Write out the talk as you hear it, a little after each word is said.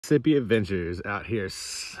Mississippi Adventures out here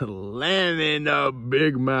slamming a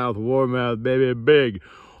big mouth, warmouth, baby, big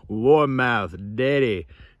warmouth, daddy,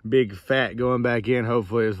 big fat going back in.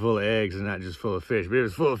 Hopefully it's full of eggs and not just full of fish. But if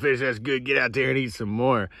it's full of fish, that's good. Get out there and eat some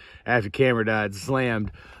more. After camera died,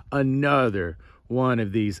 slammed another one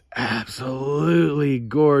of these absolutely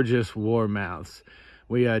gorgeous warmouths.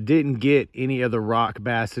 We didn't get any of the rock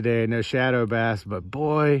bass today, no shadow bass, but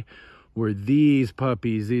boy, were these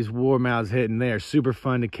puppies, these warmouths hitting. They are super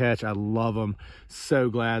fun to catch. I love them. So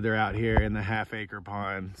glad they're out here in the half-acre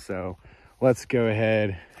pond. So let's go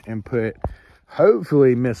ahead and put,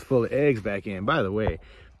 hopefully, Miss Full of Eggs back in. By the way,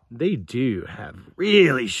 they do have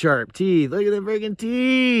really sharp teeth. Look at them freaking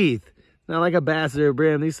teeth. Not like a bass or a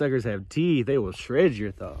brim. These suckers have teeth. They will shred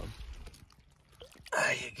your thumb.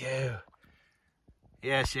 There you go.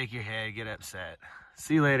 Yeah, shake your head, get upset.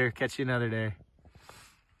 See you later. Catch you another day.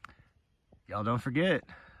 Y'all don't forget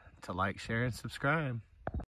to like, share, and subscribe.